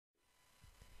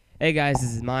Hey guys,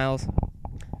 this is Miles.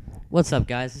 What's up,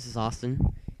 guys? This is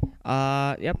Austin.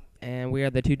 Yep, and we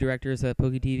are the two directors at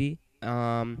PokeeTV.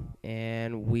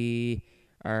 And we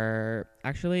are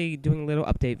actually doing a little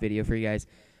update video for you guys.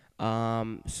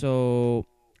 Austin,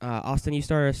 you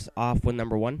start us off with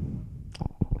number one.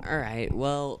 All right.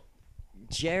 Well,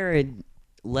 Jared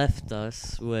left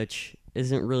us, which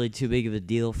isn't really too big of a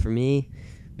deal for me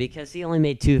because he only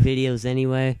made 2 videos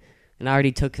anyway, and I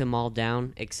already took them all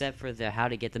down except for the how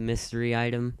to get the mystery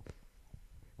item.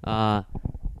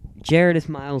 Jared is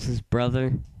Miles'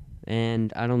 brother,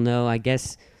 and I don't know. I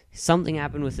guess something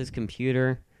happened with his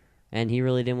computer, and he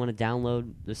really didn't want to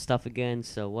download the stuff again.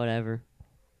 So whatever.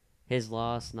 His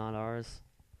loss, not ours.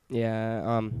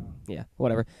 Yeah,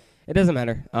 whatever. It doesn't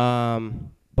matter.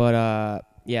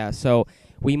 So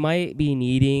we might be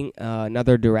needing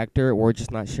another director. We're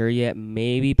just not sure yet.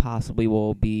 Maybe, possibly,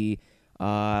 we'll be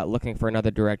looking for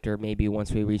another director maybe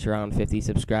once we reach around 50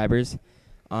 subscribers.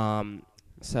 Number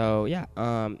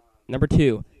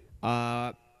 2,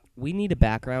 we need a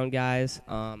background, guys.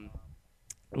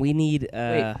 We need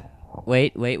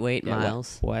Wait, yeah,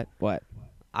 Miles. What?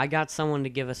 I got someone to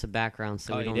give us a background,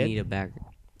 so we don't need a background.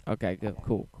 Okay, good,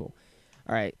 cool. All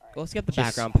right, well, let's get the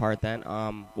Just- background part then.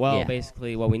 Yeah.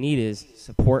 Basically, what we need is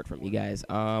support from you guys.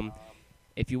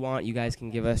 If you want, you guys can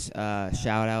give us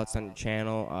shout outs on your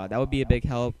channel. That would be a big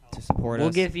help to support us.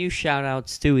 We'll give you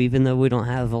shout-outs, too, even though we don't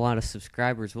have a lot of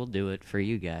subscribers. We'll do it for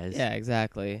you guys. Yeah,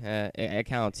 exactly. It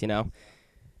counts, you know.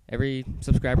 Every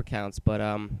subscriber counts. But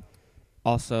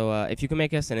also, if you can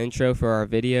make us an intro for our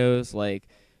videos, like,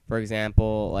 for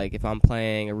example, like if I'm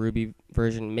playing a Ruby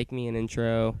version, make me an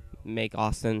intro. Make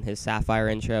Austin his Sapphire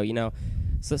intro, you know.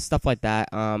 So stuff like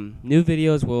that. New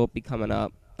videos will be coming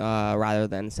up rather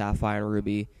than Sapphire and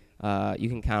Ruby. You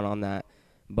can count on that.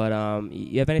 But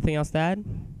you have anything else to add?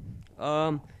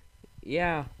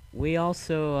 Yeah. We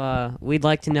also, we'd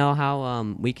like to know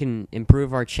how we can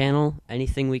improve our channel.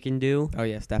 Anything we can do. Oh,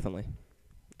 yes, definitely.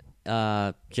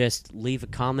 Just leave a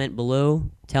comment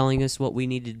below telling us what we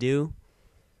need to do.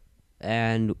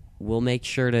 And we'll make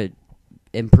sure to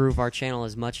improve our channel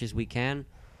as much as we can.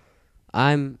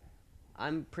 I'm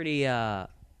pretty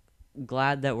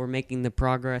glad that we're making the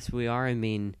progress we are. I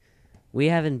mean, we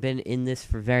haven't been in this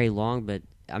for very long, but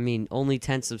I mean, only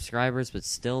 10 subscribers, but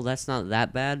still, that's not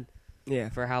that bad. Yeah.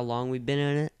 For how long we've been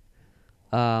in it.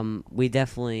 We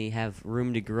definitely have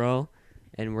room to grow,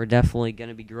 and we're definitely going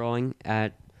to be growing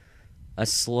at a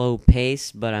slow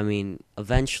pace, but I mean,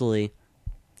 eventually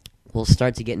we'll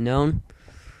start to get known,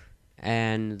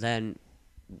 and then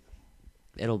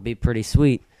it'll be pretty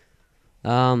sweet.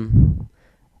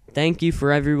 Thank you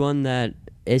for everyone that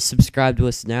is subscribed to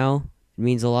us now. It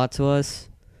means a lot to us.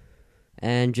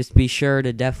 And just be sure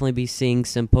to definitely be seeing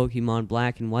some Pokemon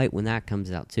Black and White when that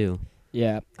comes out, too.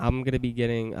 Yeah, I'm going to be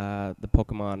getting the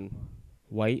Pokemon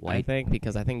White, I think,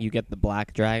 because I think you get the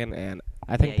black dragon, and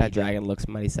I think that dragon looks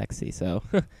mighty sexy, so.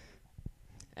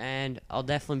 And I'll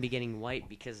definitely be getting White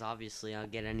because obviously I'll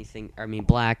get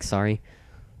Black, sorry.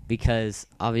 Because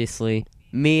obviously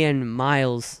me and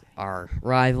Miles are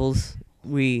rivals.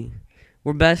 We're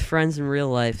best friends in real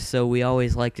life, so we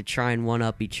always like to try and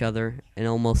one-up each other in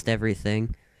almost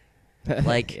everything.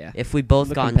 Like, Yeah. if we both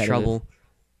Look got in competitive. trouble,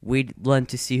 we'd learn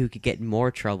to see who could get in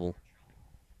more trouble.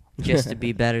 Just to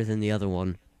be better than the other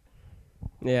one.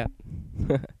 Yeah.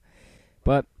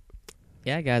 But,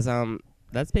 yeah, guys,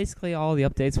 that's basically all the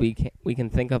updates we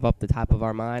can think of up the top of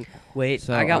our mind. Wait,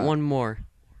 So, I got one more.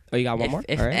 Oh, you got one more?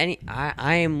 If All right.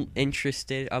 I am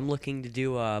interested. I'm looking to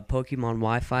do Pokemon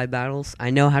Wi-Fi battles. I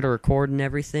know how to record and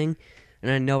everything,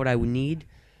 and I know what I would need.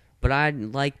 But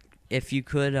I'd like if you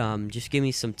could just give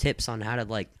me some tips on how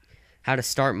to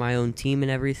start my own team and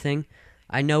everything.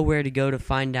 I know where to go to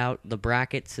find out the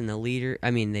brackets and the leader. I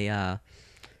mean the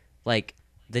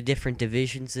the different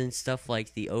divisions and stuff,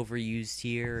 like the overused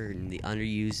tier and the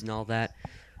underused and all that.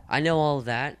 I know all of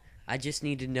that. I just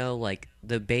need to know, like,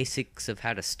 the basics of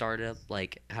how to start up,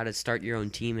 like, how to start your own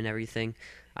team and everything.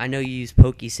 I know you use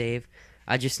PokeSave.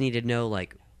 I just need to know,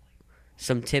 like,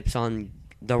 some tips on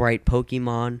the right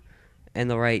Pokemon and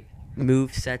the right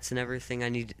move sets and everything. I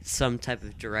need some type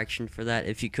of direction for that.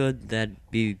 If you could, that'd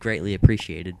be greatly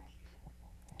appreciated.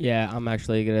 Yeah, I'm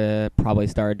actually going to probably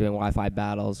start doing Wi-Fi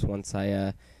battles once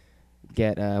I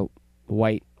get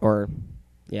White, or,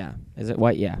 yeah, is it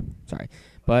White? Yeah, sorry.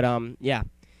 But, yeah.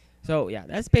 So, yeah,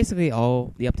 that's basically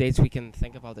all the updates we can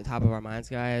think of off the top of our minds,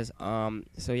 guys.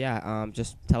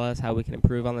 Just tell us how we can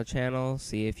improve on the channel,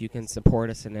 see if you can support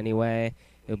us in any way.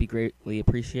 It would be greatly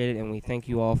appreciated, and we thank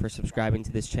you all for subscribing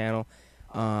to this channel.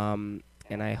 And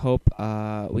I hope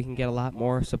we can get a lot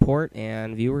more support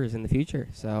and viewers in the future.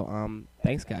 So,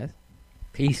 thanks, guys.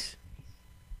 Peace.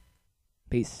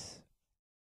 Peace.